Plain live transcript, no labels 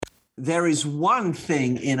there is one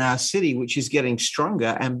thing in our city which is getting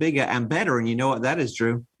stronger and bigger and better. And you know what that is,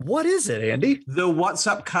 Drew? What is it, Andy? The What's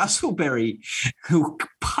Up Castleberry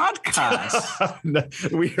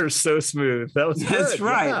podcast. We are so smooth. That's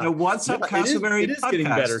right. Yeah. The What's Up Castleberry it is podcast. Getting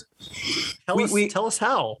better. Tell us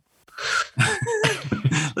how.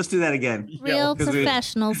 Let's do that again. Real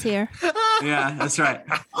professionals here. Yeah, that's right.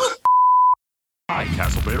 Hi,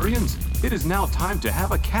 Castlebarians. It is now time to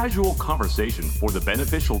have a casual conversation for the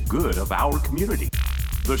beneficial good of our community.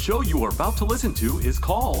 The show you are about to listen to is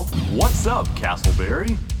called What's Up,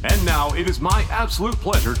 Castleberry? And now it is my absolute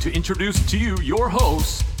pleasure to introduce to you your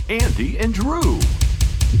hosts, Andy and Drew.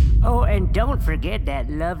 Oh, and don't forget that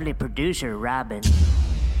lovely producer, Robin.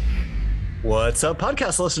 What's up,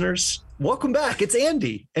 podcast listeners? Welcome back. It's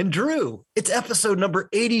Andy and Drew. It's episode number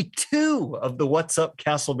 82 of the What's Up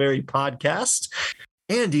Castleberry podcast.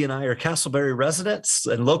 Andy and I are Castleberry residents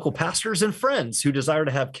and local pastors and friends who desire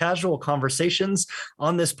to have casual conversations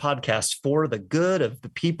on this podcast for the good of the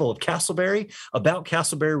people of Castleberry about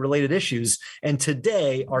Castleberry related issues. And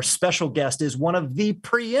today, our special guest is one of the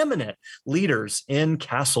preeminent leaders in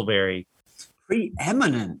Castleberry.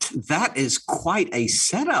 Preeminent. That is quite a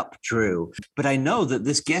setup, Drew. But I know that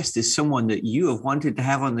this guest is someone that you have wanted to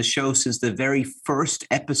have on the show since the very first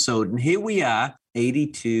episode. And here we are,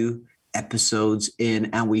 82 episodes in,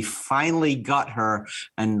 and we finally got her.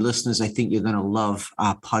 And listeners, I think you're going to love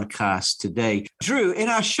our podcast today. Drew, in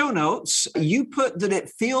our show notes, you put that it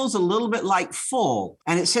feels a little bit like fall,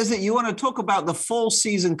 and it says that you want to talk about the fall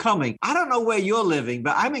season coming. I don't know where you're living,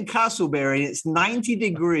 but I'm in Castleberry and it's 90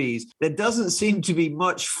 degrees. There doesn't seem to be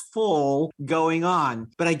much fall going on,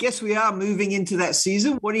 but I guess we are moving into that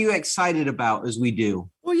season. What are you excited about as we do?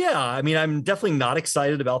 Well, yeah, I mean, I'm definitely not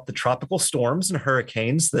excited about the tropical storms and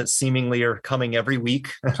hurricanes that seemingly are coming every week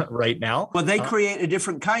right now. Well, they create a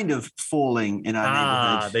different kind of falling in our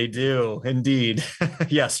neighborhood. They do indeed.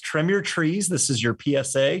 Yes, trim your trees. This is your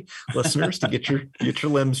PSA, listeners, to get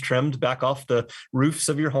your limbs trimmed back off the roofs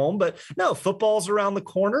of your home. But no, football's around the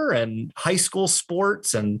corner, and high school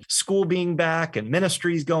sports, and school being back, and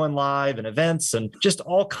ministries going live, and events, and just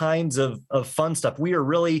all kinds of fun stuff. We are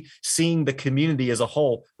really seeing the community as a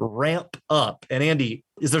whole ramp up. And Andy,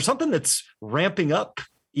 is there something that's ramping up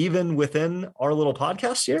even within our little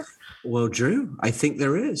podcast here? Well, Drew, I think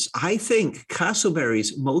there is. I think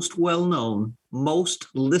Castleberry's most well-known, most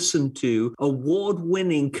listened to,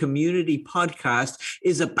 award-winning community podcast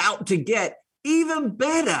is about to get even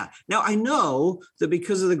better. Now, I know that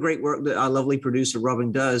because of the great work that our lovely producer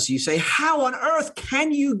Robin does, you say, how on earth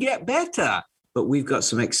can you get better? But we've got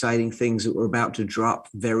some exciting things that we're about to drop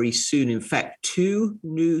very soon. In fact, 2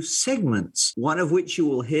 new segments, one of which you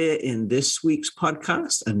will hear in this week's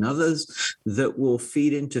podcast, and others that will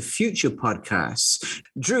feed into future podcasts.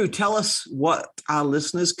 Drew, tell us what our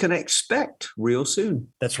listeners can expect real soon.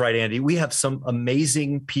 That's right, Andy. We have some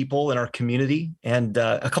amazing people in our community, and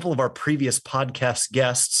a couple of our previous podcast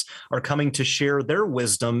guests are coming to share their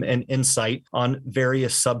wisdom and insight on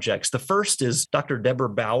various subjects. The first is Dr. Deborah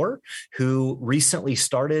Bauer, who recently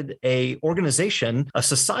started a organization, a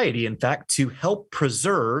society, in fact, to help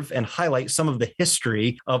preserve and highlight some of the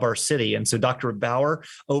history of our city. And so Dr. Bauer,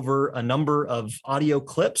 over a number of audio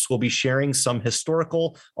clips, will be sharing some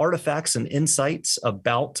historical artifacts and insights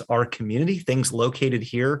about our community, things located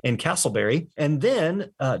here in Castleberry. And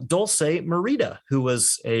then Dulce Merida, who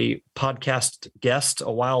was a podcast guest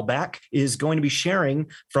a while back, is going to be sharing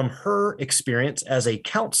from her experience as a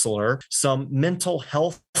counselor some mental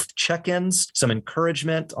health check-ins, some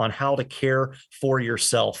encouragement on how to care for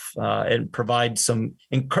yourself and provide some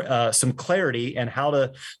clarity and how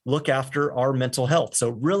to look after our mental health. So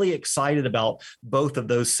really excited about both of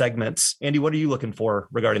those segments. Andy, what are you looking for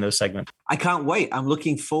regarding those segments? I can't wait. I'm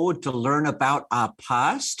looking forward to learn about our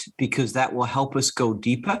past because that will help us go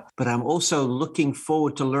deeper. But I'm also looking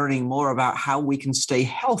forward to learning more about how we can stay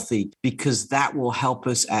healthy because that will help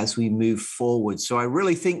us as we move forward. So I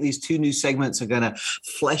really think these 2 new segments are going to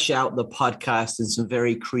flesh out the podcast in some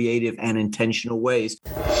very creative and intentional ways.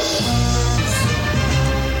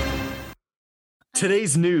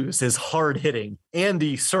 Today's news is hard-hitting.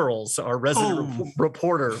 Andy Searles, our resident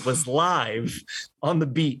reporter, was live on the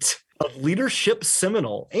beat of Leadership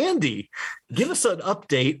Seminole. Andy, give us an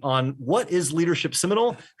update on what is Leadership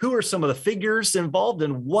Seminole, who are some of the figures involved,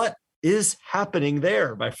 and what is happening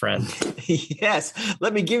there, my friend? Yes,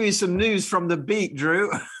 let me give you some news from the beat,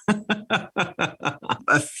 Drew.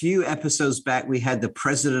 A few episodes back, we had the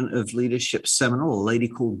president of Leadership Seminole, a lady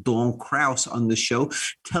called Dawn Krause, on the show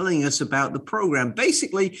telling us about the program.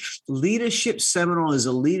 Basically, Leadership Seminole is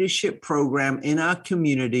a leadership program in our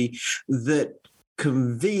community that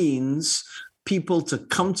convenes people to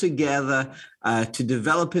come together to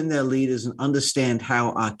develop in their leaders and understand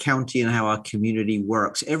how our county and how our community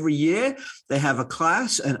works. Every year they have a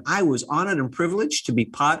class, and I was honored and privileged to be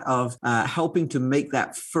part of helping to make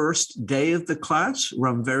that first day of the class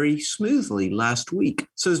run very smoothly last week.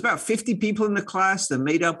 So there's about 50 people in the class. They're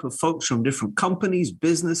made up of folks from different companies,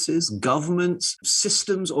 businesses, governments,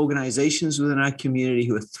 systems, organizations within our community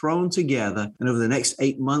who are thrown together. And over the next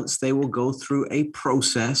 8 months, they will go through a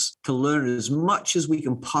process to learn as much as we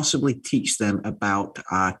can possibly teach them about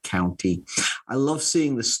our county. I love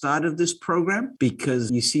seeing the start of this program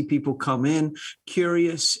because you see people come in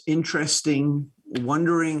curious, interesting,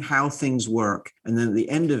 wondering how things work. And then at the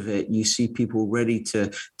end of it, you see people ready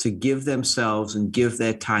to give themselves and give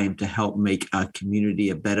their time to help make our community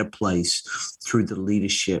a better place through the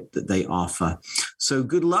leadership that they offer. So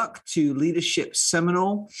good luck to Leadership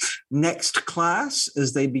Seminole next class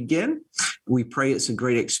as they begin. We pray it's a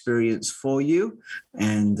great experience for you,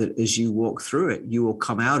 and that as you walk through it, you will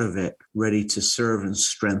come out of it ready to serve and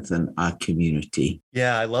strengthen our community.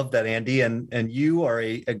 Yeah, I love that, Andy. And you are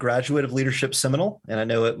a graduate of Leadership Seminole, and I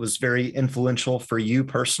know it was very influential for you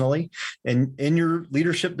personally and in your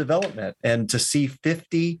leadership development. And to see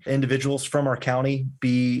 50 individuals from our county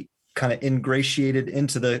be kind of ingratiated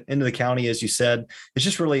into the county, as you said, it's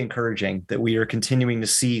just really encouraging that we are continuing to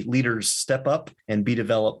see leaders step up and be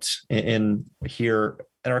developed in here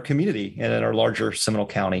in our community and in our larger Seminole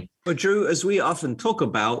County. But Drew, as we often talk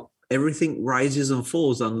about, everything rises and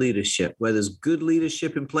falls on leadership. Where there's good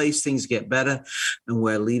leadership in place, things get better. And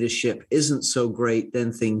where leadership isn't so great,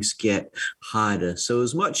 then things get harder. So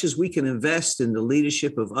as much as we can invest in the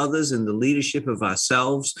leadership of others and the leadership of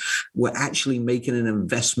ourselves, we're actually making an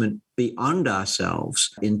investment beyond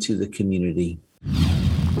ourselves into the community.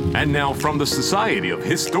 And now from the Society of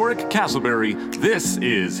Historic Castleberry, this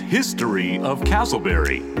is History of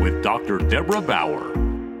Castleberry with Dr. Deborah Bauer.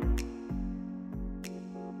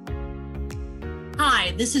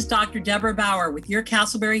 Hi, this is Dr. Deborah Bauer with your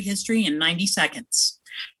Castleberry History in 90 seconds.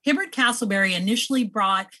 Hibbert Castleberry initially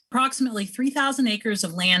brought approximately 3,000 acres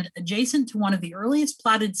of land adjacent to one of the earliest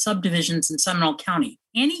platted subdivisions in Seminole County.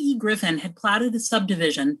 Annie E. Griffin had platted the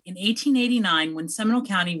subdivision in 1889 when Seminole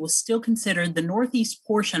County was still considered the northeast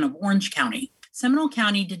portion of Orange County. Seminole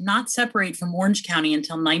County did not separate from Orange County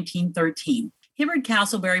until 1913. Hibbert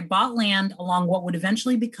Castleberry bought land along what would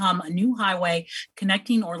eventually become a new highway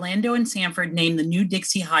connecting Orlando and Sanford named the New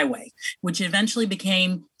Dixie Highway, which eventually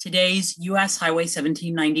became today's U.S. Highway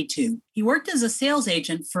 1792. He worked as a sales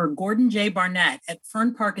agent for Gordon J. Barnett at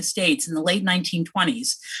Fern Park Estates in the late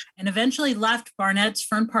 1920s and eventually left Barnett's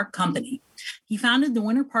Fern Park Company. He founded the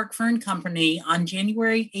Winter Park Fern Company on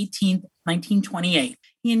January 18, 1928.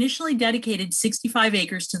 He initially dedicated 65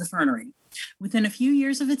 acres to the fernery. Within a few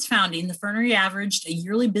years of its founding, the fernery averaged a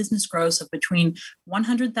yearly business gross of between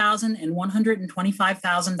 $100,000 and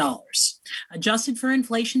 $125,000. Adjusted for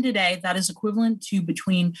inflation today, that is equivalent to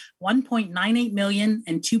between $1.98 million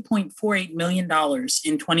and $2.48 million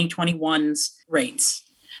in 2021's rates.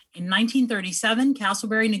 In 1937,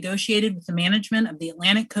 Castleberry negotiated with the management of the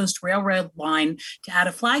Atlantic Coast Railroad line to add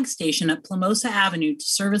a flag station at Plamosa Avenue to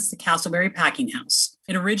service the Castleberry Packing House.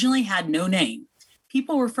 It originally had no name.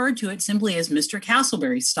 People referred to it simply as Mr.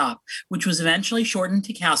 Castleberry's Stop, which was eventually shortened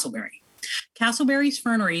to Castleberry. Castleberry's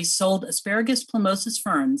ferneries sold asparagus plumosus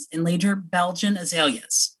ferns and later Belgian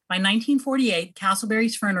azaleas. By 1948,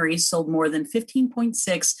 Castleberry's ferneries sold more than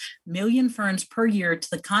 15.6 million ferns per year to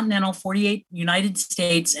the continental 48 United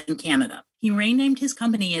States and Canada. He renamed his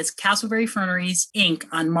company as Castleberry Ferneries, Inc.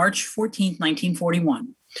 on March 14,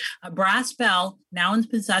 1941. A brass bell, now in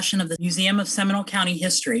possession of the Museum of Seminole County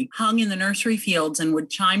History, hung in the nursery fields and would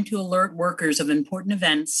chime to alert workers of important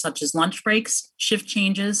events such as lunch breaks, shift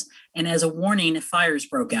changes, and as a warning if fires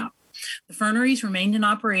broke out. The ferneries remained in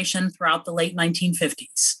operation throughout the late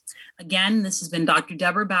 1950s. Again, this has been Dr.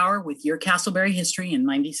 Deborah Bauer with your Castleberry History in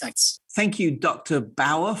 90 seconds. Thank you, Dr.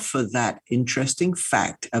 Bauer, for that interesting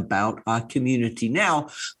fact about our community. Now,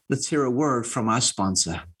 let's hear a word from our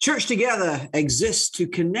sponsor. Church Together exists to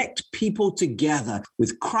connect people together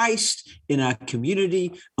with Christ in our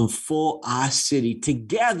community and for our city.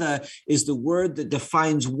 Together is the word that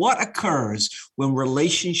defines what occurs when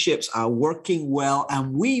relationships are working well,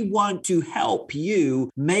 and we want to help you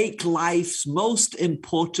make life's most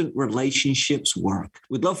important relationships work.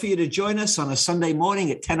 We'd love for you to join us on a Sunday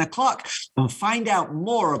morning at 10 o'clock and find out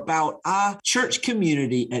more about our church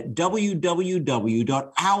community at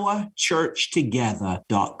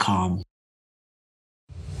www.ourchurchtogether.com.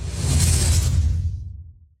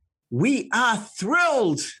 We are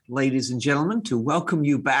thrilled, ladies and gentlemen, to welcome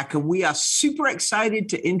you back. And we are super excited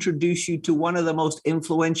to introduce you to one of the most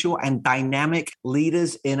influential and dynamic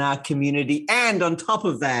leaders in our community. And on top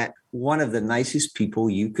of that, one of the nicest people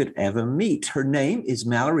you could ever meet. Her name is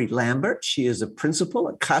Mallory Lambert. She is a principal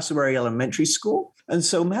at Castleberry Elementary School. And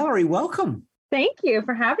so, Mallory, welcome. Thank you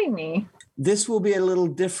for having me. This will be a little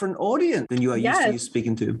different audience than you are used to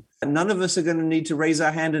speaking to. None of us are going to need to raise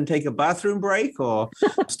our hand and take a bathroom break or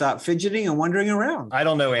start fidgeting and wandering around. I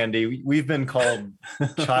don't know, Andy. We've been called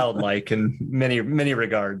childlike in many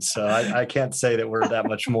regards. So I can't say that we're that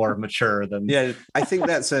much more mature than. Yeah, I think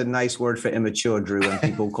that's a nice word for immature, Drew, when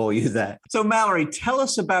people call you that. So, Mallory, tell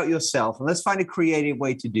us about yourself, and let's find a creative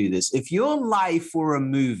way to do this. If your life were a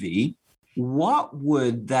movie, what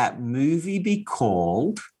would that movie be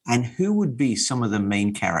called, and who would be some of the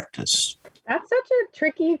main characters? That's such a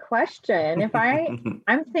tricky question. If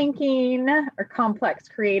I'm thinking a complex,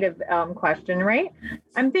 creative question, right?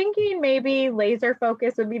 I'm thinking maybe Laser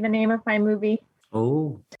Focus would be the name of my movie.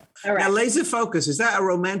 Oh, all right. Now Laser Focus, is that a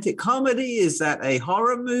romantic comedy? Is that a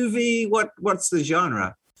horror movie? What's the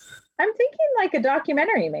genre? I'm thinking like a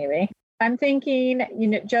documentary, maybe. I'm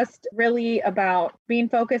thinking, just really about being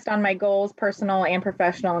focused on my goals, personal and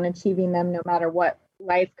professional, and achieving them no matter what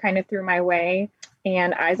life kind of threw my way.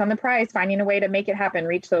 And eyes on the prize, finding a way to make it happen,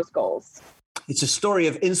 reach those goals. It's a story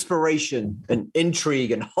of inspiration and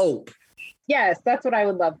intrigue and hope. Yes, that's what I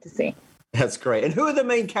would love to see. That's great. And who are the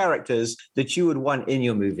main characters that you would want in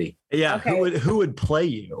your movie? Yeah, okay. Who would play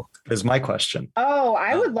you is my question. Oh,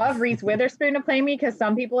 I would love Reese Witherspoon to play me because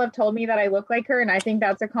some people have told me that I look like her, and I think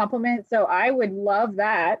that's a compliment. So I would love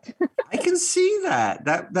that. I can see that.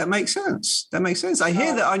 That makes sense. That makes sense. I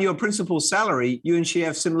hear that on your principal's salary, you and she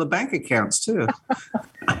have similar bank accounts too.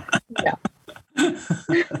 Yeah.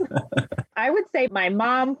 I would say my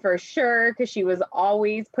mom for sure, because she was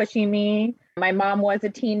always pushing me. My mom was a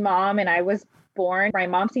teen mom, and I was born my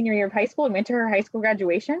mom's senior year of high school and went to her high school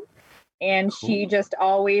graduation. And cool. She just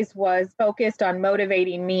always was focused on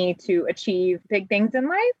motivating me to achieve big things in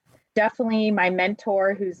life. Definitely my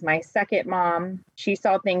mentor, who's my second mom. She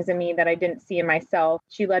saw things in me that I didn't see in myself.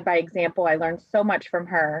 She led by example. I learned so much from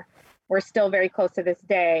her. We're still very close to this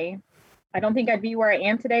day. I don't think I'd be where I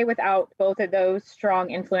am today without both of those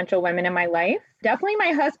strong, influential women in my life. Definitely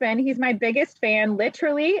my husband. He's my biggest fan,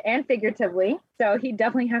 literally and figuratively. So he'd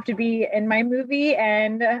definitely have to be in my movie.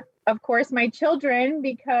 And of course, my children,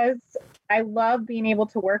 because I love being able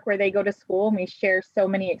to work where they go to school and we share so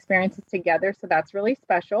many experiences together. So that's really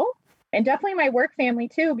special. And definitely my work family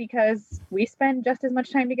too, because we spend just as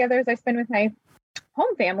much time together as I spend with my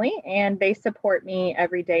home family, and they support me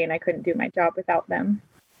every day, and I couldn't do my job without them.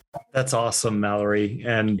 That's awesome, Mallory.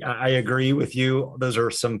 And I agree with you. Those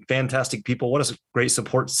are some fantastic people. What a great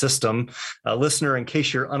support system. Listener, in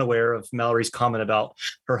case you're unaware of Mallory's comment about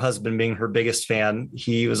her husband being her biggest fan,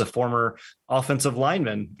 he was a former offensive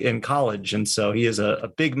lineman in college. And so he is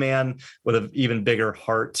a big man with an even bigger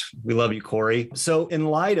heart. We love you, Corey. So in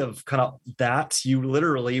light of kind of that, you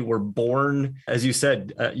literally were born, as you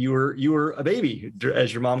said, you were a baby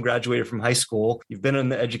as your mom graduated from high school. You've been in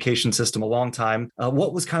the education system a long time.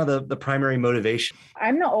 What was kind of the primary motivation?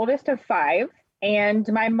 I'm the oldest of 5.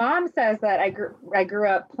 And my mom says that I grew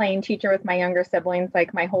up playing teacher with my younger siblings,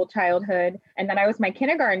 like my whole childhood. And then I was my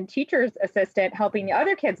kindergarten teacher's assistant helping the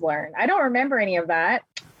other kids learn. I don't remember any of that.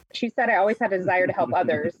 She said I always had a desire to help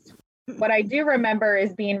others. What I do remember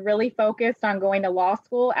is being really focused on going to law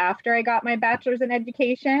school after I got my bachelor's in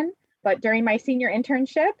education. But during my senior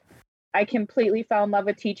internship, I completely fell in love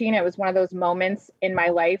with teaching. It was one of those moments in my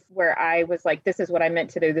life where I was like, this is what I'm meant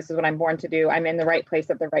to do. This is what I'm born to do. I'm in the right place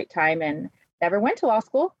at the right time. And never went to law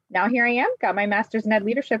school. Now here I am, got my master's in ed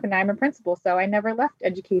leadership, and I'm a principal. So I never left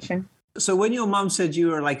education. So when your mom said you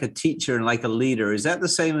were like a teacher and like a leader, is that the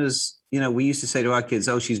same as, we used to say to our kids,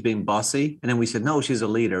 oh, she's being bossy. And then we said, no, she's a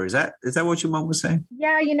leader. Is that what your mom was saying?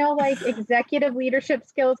 Yeah. Like executive leadership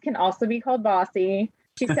skills can also be called bossy.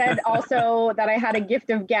 She said also that I had a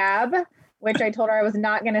gift of gab, which I told her I was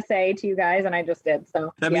not going to say to you guys, and I just did.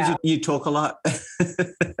 So that means you talk a lot.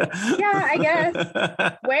 Yeah, I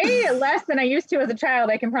guess. Way less than I used to as a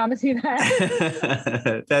child. I can promise you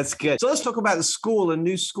that. That's good. So let's talk about the school. A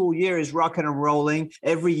new school year is rocking and rolling.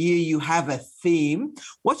 Every year you have a theme.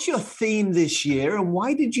 What's your theme this year, and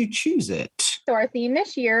why did you choose it? So our theme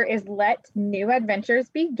this year is Let New Adventures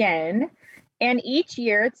Begin. And each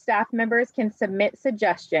year, staff members can submit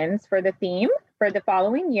suggestions for the theme for the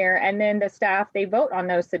following year. And then the staff, they vote on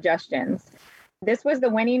those suggestions. This was the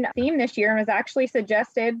winning theme this year and was actually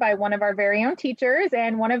suggested by one of our very own teachers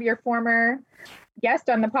and one of your former guest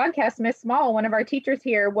on the podcast, Miss Small, one of our teachers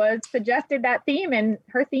here, suggested that theme, and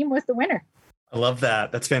her theme was the winner. I love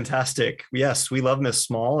that. That's fantastic. Yes, we love Miss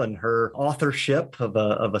Small and her authorship of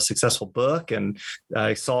a successful book. And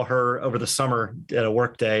I saw her over the summer at a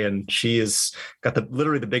work day, and she has got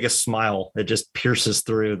literally the biggest smile that just pierces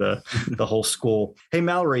through the whole school. Hey,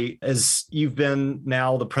 Mallory, as you've been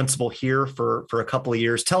now the principal here for a couple of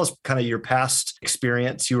years, tell us kind of your past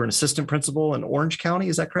experience. You were an assistant principal in Orange County.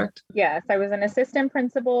 Is that correct? Yes, I was an assistant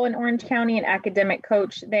principal in Orange County, an academic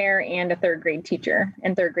coach there, and a third grade teacher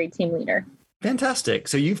and third grade team leader. Fantastic.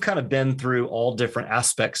 So you've kind of been through all different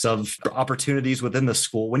aspects of opportunities within the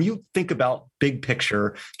school. When you think about big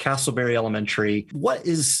picture, Castleberry Elementary, what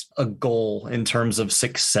is a goal in terms of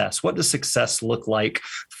success? What does success look like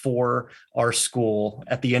for our school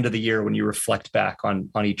at the end of the year when you reflect back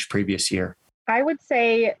on each previous year? I would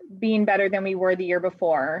say being better than we were the year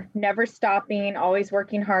before, never stopping, always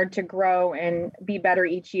working hard to grow and be better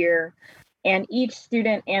each year. And each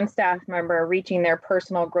student and staff member reaching their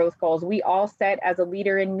personal growth goals. We all set, as a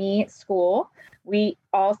Leader in Me school, we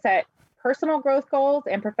all set personal growth goals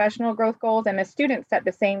and professional growth goals, and the students set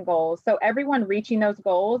the same goals. So everyone reaching those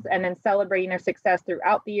goals and then celebrating their success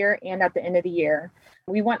throughout the year and at the end of the year.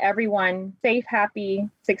 We want everyone safe, happy,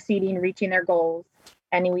 succeeding, reaching their goals.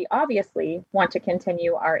 And we obviously want to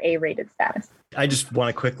continue our A-rated status. I just want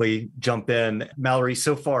to quickly jump in. Mallory,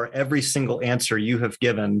 so far, every single answer you've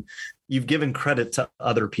given credit to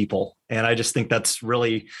other people. And I just think that's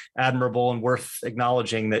really admirable and worth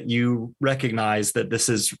acknowledging that you recognize that this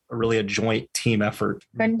is really a joint team effort.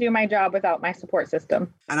 Couldn't do my job without my support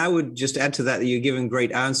system. And I would just add to that you're giving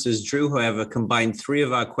great answers. Drew, however, combined 3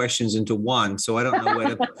 of our questions into one. So I don't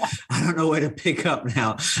know where to pick up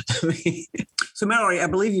now. So Mallory, I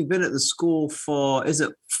believe you've been at the school for, is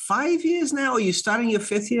it 5 years now? Are you starting your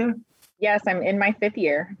 5th year? Yes, I'm in my 5th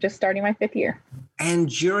year, just starting my 5th year. And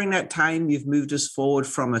during that time, you've moved us forward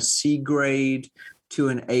from a C grade to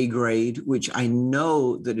an A grade, which I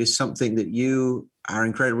know that is something that you are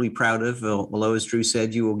incredibly proud of, although, as Drew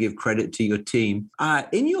said, you will give credit to your team.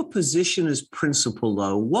 In your position as principal,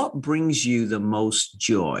 though, what brings you the most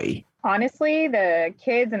joy? Honestly, the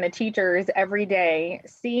kids and the teachers every day,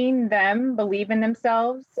 seeing them believe in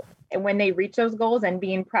themselves and when they reach those goals and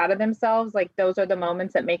being proud of themselves, like those are the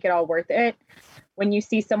moments that make it all worth it. When you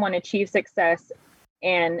see someone achieve success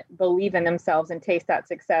and believe in themselves and taste that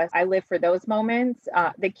success, I live for those moments.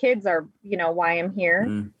 The kids are, why I'm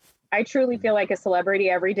here. I truly feel like a celebrity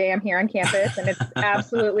every day I'm here on campus, and it's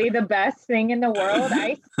absolutely the best thing in the world.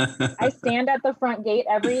 I stand at the front gate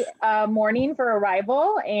every morning for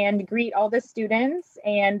arrival and greet all the students,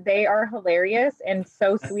 and they are hilarious and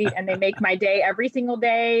so sweet, and they make my day every single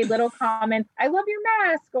day. Little comments, I love your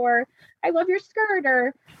mask, or I love your skirt,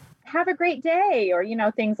 or have a great day, or,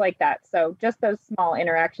 things like that. So just those small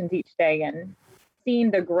interactions each day and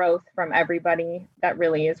seeing the growth from everybody, that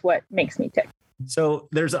really is what makes me tick. So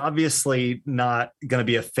there's obviously not going to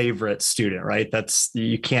be a favorite student, right?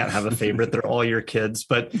 You can't have a favorite. They're all your kids.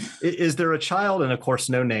 But is there a child, and of course,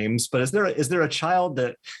 no names, but is there a child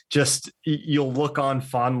that just you'll look on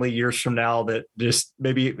fondly years from now that just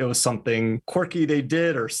maybe it was something quirky they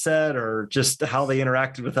did or said, or just how they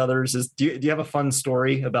interacted with others? Do you have a fun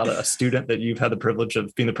story about a student that you've had the privilege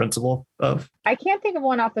of being the principal of? I can't think of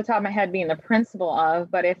one off the top of my head being the principal of,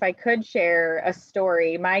 but if I could share a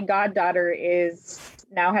story, my goddaughter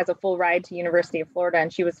now has a full ride to University of Florida,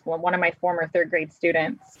 and she was one of my former 3rd grade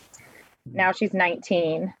students. Now she's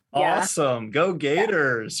 19. Awesome. Yeah. Go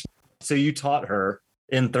Gators. Yeah. So you taught her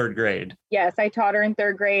in 3rd grade. Yes, I taught her in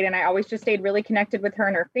 3rd grade, and I always just stayed really connected with her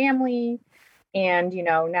and her family. And,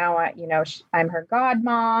 now, I'm her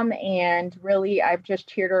godmom, and really I've just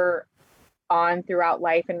cheered her on throughout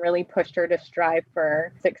life and really pushed her to strive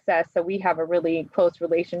for success. So we have a really close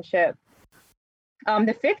relationship.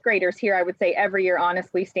 The 5th graders here, I would say every year,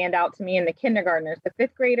 honestly, stand out to me, and the kindergartners. The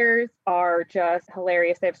 5th graders are just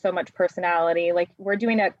hilarious. They have so much personality. Like, we're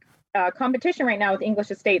doing a competition right now with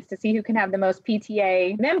English Estates to see who can have the most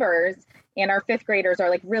PTA members. And our 5th graders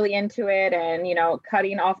are like really into it and,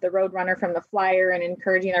 cutting off the Roadrunner from the flyer and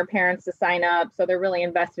encouraging their parents to sign up. So they're really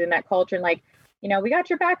invested in that culture. And like, we got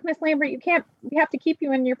your back, Miss Lambert. We have to keep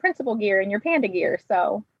you in your principal gear and your panda gear.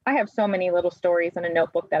 So I have so many little stories in a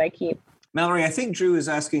notebook that I keep. Mallory, I think Drew is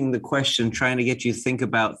asking the question, trying to get you to think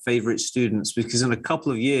about favorite students, because in a couple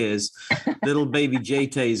of years, little baby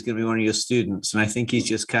JT is going to be one of your students. And I think he's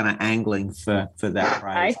just kind of angling for that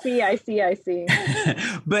prize. I see.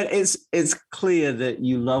 But it's clear that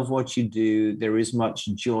you love what you do. There is much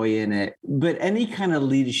joy in it. But any kind of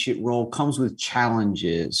leadership role comes with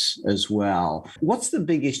challenges as well. What's the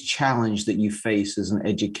biggest challenge that you face as an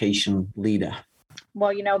education leader?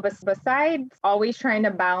 Well, besides always trying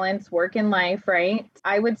to balance work and life, right?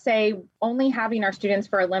 I would say only having our students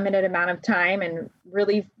for a limited amount of time and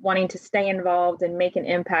really wanting to stay involved and make an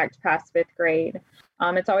impact past 5th grade.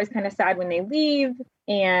 It's always kind of sad when they leave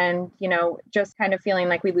and, just kind of feeling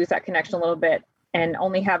like we lose that connection a little bit and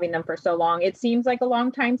only having them for so long. It seems like a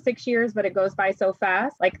long time, 6 years, but it goes by so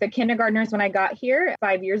fast. Like the kindergartners when I got here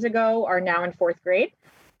 5 years ago are now in 4th grade.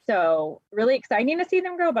 So really exciting to see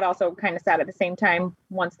them grow, but also kind of sad at the same time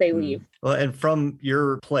once they leave. Well, and from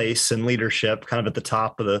your place in leadership, kind of at the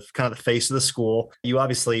top of the face of the school, you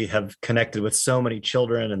obviously have connected with so many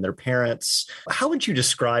children and their parents. How would you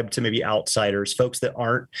describe to maybe outsiders, folks that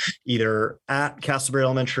aren't either at Castleberry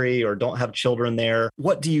Elementary or don't have children there?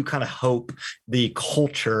 What do you kind of hope the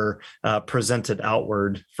culture presented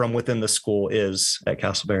outward from within the school is at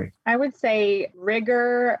Castleberry? I would say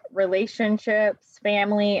rigor, relationships,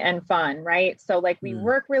 family, and fun, right? So like we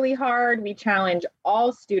work really hard. We challenge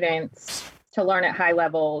all students to learn at high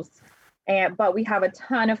levels, but we have a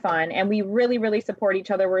ton of fun and we really, really support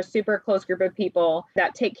each other. We're a super close group of people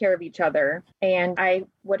that take care of each other. And I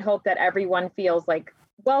would hope that everyone feels like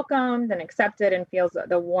welcomed and accepted and feels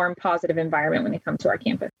the warm, positive environment when they come to our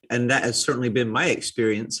campus. And that has certainly been my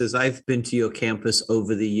experience as I've been to your campus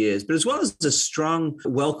over the years. But as well as a strong,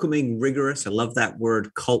 welcoming, rigorous, I love that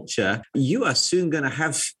word, culture, you are soon going to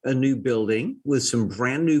have a new building with some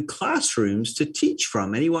brand new classrooms to teach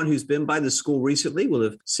from. Anyone who's been by the school recently will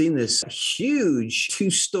have seen this huge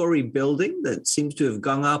 2-story building that seems to have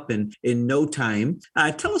gone up in no time.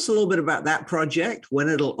 Tell us a little bit about that project, when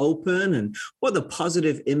it'll open, and what the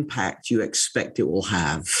positive impact you expect it will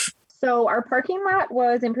have. So our parking lot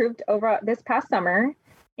was improved over this past summer,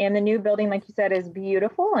 and the new building, like you said, is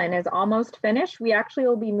beautiful and is almost finished. We actually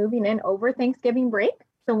will be moving in over Thanksgiving break.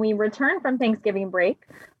 So when we return from Thanksgiving break,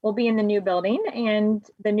 we'll be in the new building, and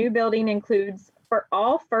the new building includes for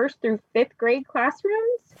all 1st through 5th grade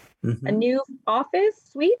classrooms, a new office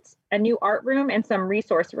suite, a new art room, and some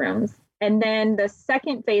resource rooms. And then the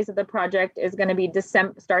second phase of the project is going to be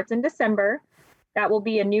starts in December. That will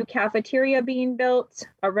be a new cafeteria being built,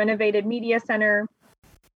 a renovated media center,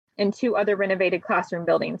 and 2 other renovated classroom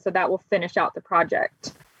buildings. So that will finish out the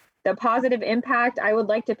project. The positive impact, I would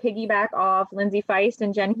like to piggyback off Lindsay Feist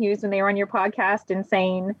and Jen Hughes when they were on your podcast and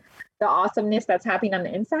saying the awesomeness that's happening on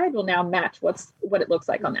the inside will now match what it looks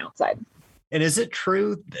like on the outside. And is it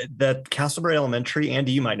true that Castleberry Elementary,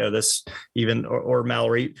 Andy, you might know this even, or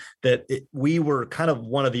Mallory, that we were kind of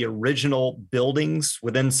one of the original buildings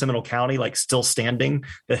within Seminole County, like still standing,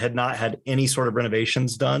 that had not had any sort of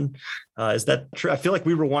renovations done? Is that true? I feel like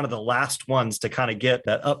we were one of the last ones to kind of get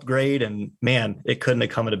that upgrade, and man, it couldn't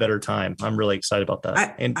have come at a better time. I'm really excited about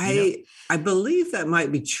that. I believe that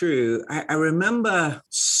might be true. I remember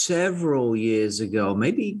several years ago,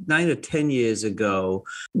 maybe 9 or 10 years ago,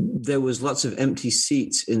 there was lots of empty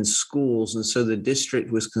seats in schools. And so the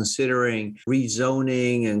district was considering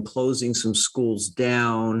rezoning and closing some schools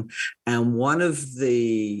down. And one of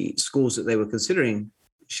the schools that they were considering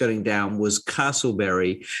shutting down was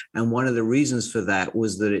Castleberry. And one of the reasons for that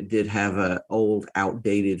was that it did have an old,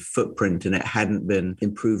 outdated footprint and it hadn't been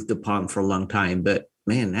improved upon for a long time. But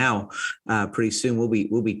man, now pretty soon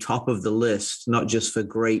we'll be top of the list, not just for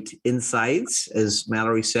great insides, as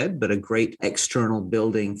Mallory said, but a great external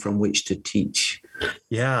building from which to teach.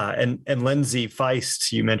 Yeah. And Lindsay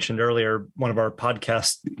Feist, you mentioned earlier, one of our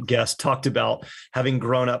podcast guests, talked about having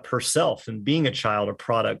grown up herself and being a child, a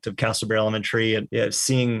product of Castleberry Elementary, and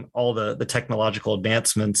seeing all the technological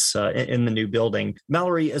advancements in the new building.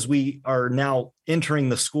 Mallory, as we are now entering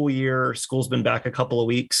the school year, school's been back a couple of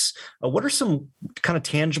weeks. What are some kind of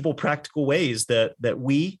tangible, practical ways that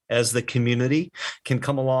we as the community can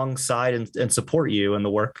come alongside and support you in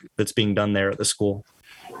the work that's being done there at the school?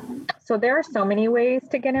 So there are so many ways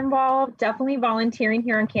to get involved. Definitely volunteering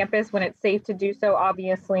here on campus when it's safe to do so,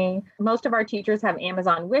 obviously. Most of our teachers have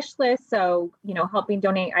Amazon wish lists, so, helping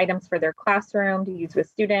donate items for their classroom to use with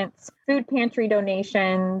students, food pantry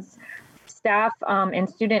donations, staff and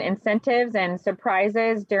student incentives and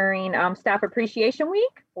surprises during Staff Appreciation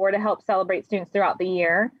Week, or to help celebrate students throughout the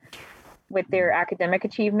year with their academic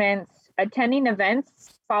achievements, attending events.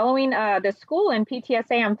 Following the school and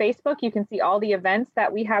PTSA on Facebook, you can see all the events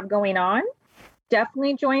that we have going on.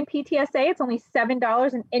 Definitely join PTSA. It's only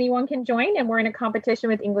 $7 and anyone can join. And we're in a competition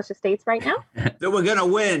with English Estates right now. That we're going to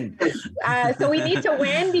win. So we need to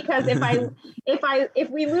win, because if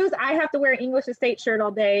we lose, I have to wear an English Estates shirt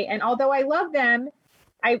all day. And although I love them,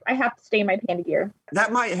 I have to stay in my panda gear.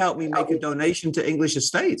 That might help me make a donation to English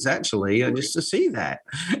Estates, actually, just to see that.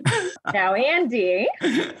 Now, Andy,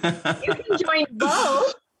 you can join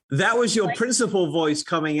both. That was your principal voice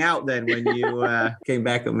coming out then when you came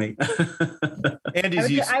back at me.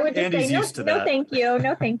 Andy's used to that. No, thank you.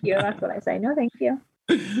 No, thank you. That's what I say. No, thank you.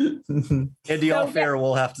 Andy, off air,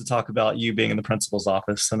 we'll have to talk about you being in the principal's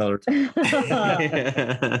office another time.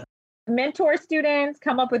 Mentor students,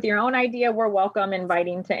 come up with your own idea. We're welcome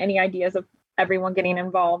inviting to any ideas of everyone getting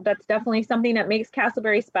involved. That's definitely something that makes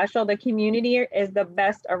Castleberry special. The community is the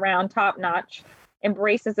best around, top notch,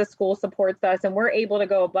 embraces the school, supports us, and we're able to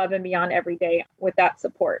go above and beyond every day with that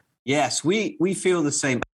support. Yes, we feel the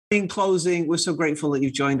same. In closing, we're so grateful that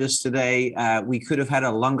you've joined us today. We could have had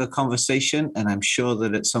a longer conversation, and I'm sure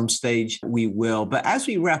that at some stage we will. But as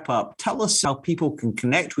we wrap up, tell us how people can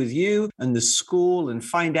connect with you and the school and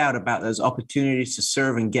find out about those opportunities to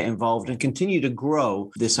serve and get involved and continue to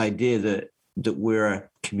grow this idea that we're a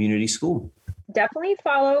community school. Definitely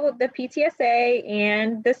follow the PTSA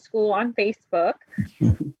and the school on Facebook.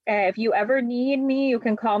 If you ever need me, you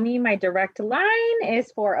can call me. My direct line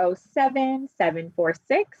is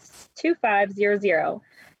 407-746-2500.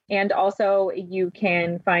 And also you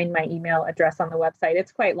can find my email address on the website.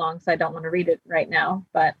 It's quite long, so I don't want to read it right now,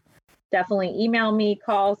 but definitely email me,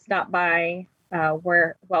 call, stop by.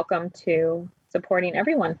 We're welcome to supporting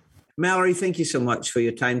everyone. Mallory, thank you so much for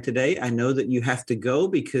your time today. I know that you have to go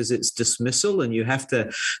because it's dismissal and you have to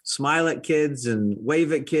smile at kids and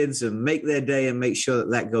wave at kids and make their day and make sure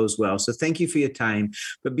that goes well. So thank you for your time.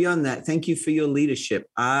 But beyond that, thank you for your leadership.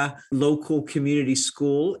 Our local community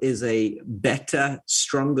school is a better,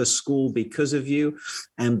 stronger school because of you.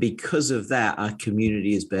 And because of that, our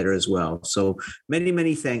community is better as well. So many,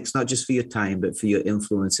 many thanks, not just for your time, but for your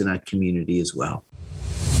influence in our community as well.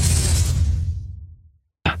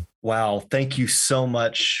 Wow. Thank you so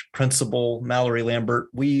much, Principal Mallory Lambert.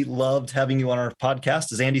 We loved having you on our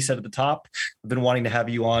podcast. As Andy said at the top, I've been wanting to have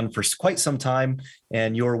you on for quite some time,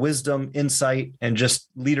 and your wisdom, insight, and just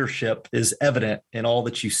leadership is evident in all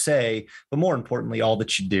that you say, but more importantly, all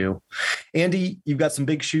that you do. Andy, you've got some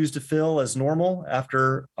big shoes to fill as normal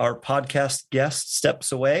after our podcast guest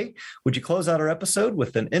steps away. Would you close out our episode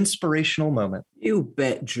with an inspirational moment? You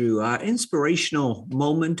bet, Drew. Our inspirational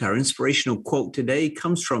moment, our inspirational quote today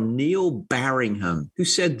comes from Neil Barringham, who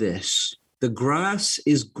said this: "The grass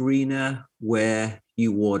is greener where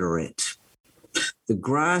you water it." The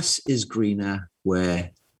grass is greener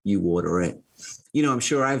where you water it. You know, I'm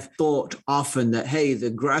sure I've thought often that, hey, the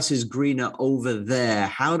grass is greener over there.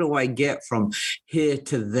 How do I get from here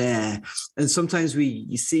to there? And sometimes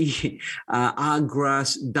you see our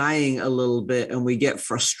grass dying a little bit and we get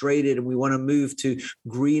frustrated and we want to move to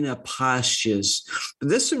greener pastures. But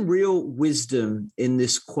there's some real wisdom in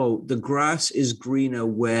this quote. The grass is greener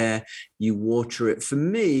where you water it. For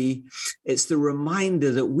me, it's the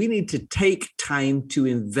reminder that we need to take time to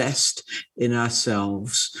invest in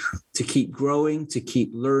ourselves, to keep growing, to keep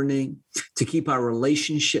learning, to keep our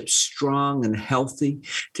relationships strong and healthy,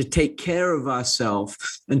 to take care of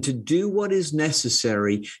ourselves, and to do what is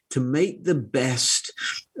necessary to make the best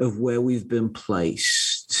of where we've been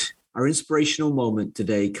placed. Our inspirational moment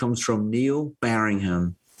today comes from Neil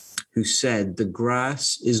Barringham, who said, "The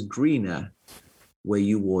grass is greener where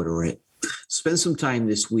you water it." Spend some time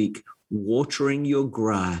this week watering your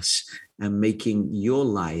grass and making your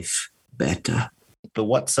life better. The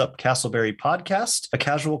What's Up Castleberry podcast, a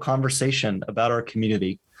casual conversation about our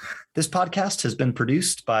community. This podcast has been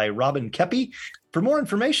produced by Robin Kepi. For more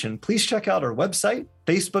information, please check out our website,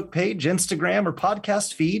 Facebook page, Instagram, or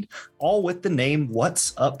podcast feed, all with the name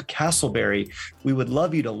What's Up Castleberry. We would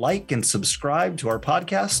love you to like and subscribe to our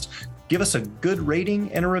podcast. Give us a good rating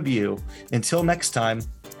and a review. Until next time,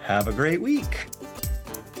 have a great week.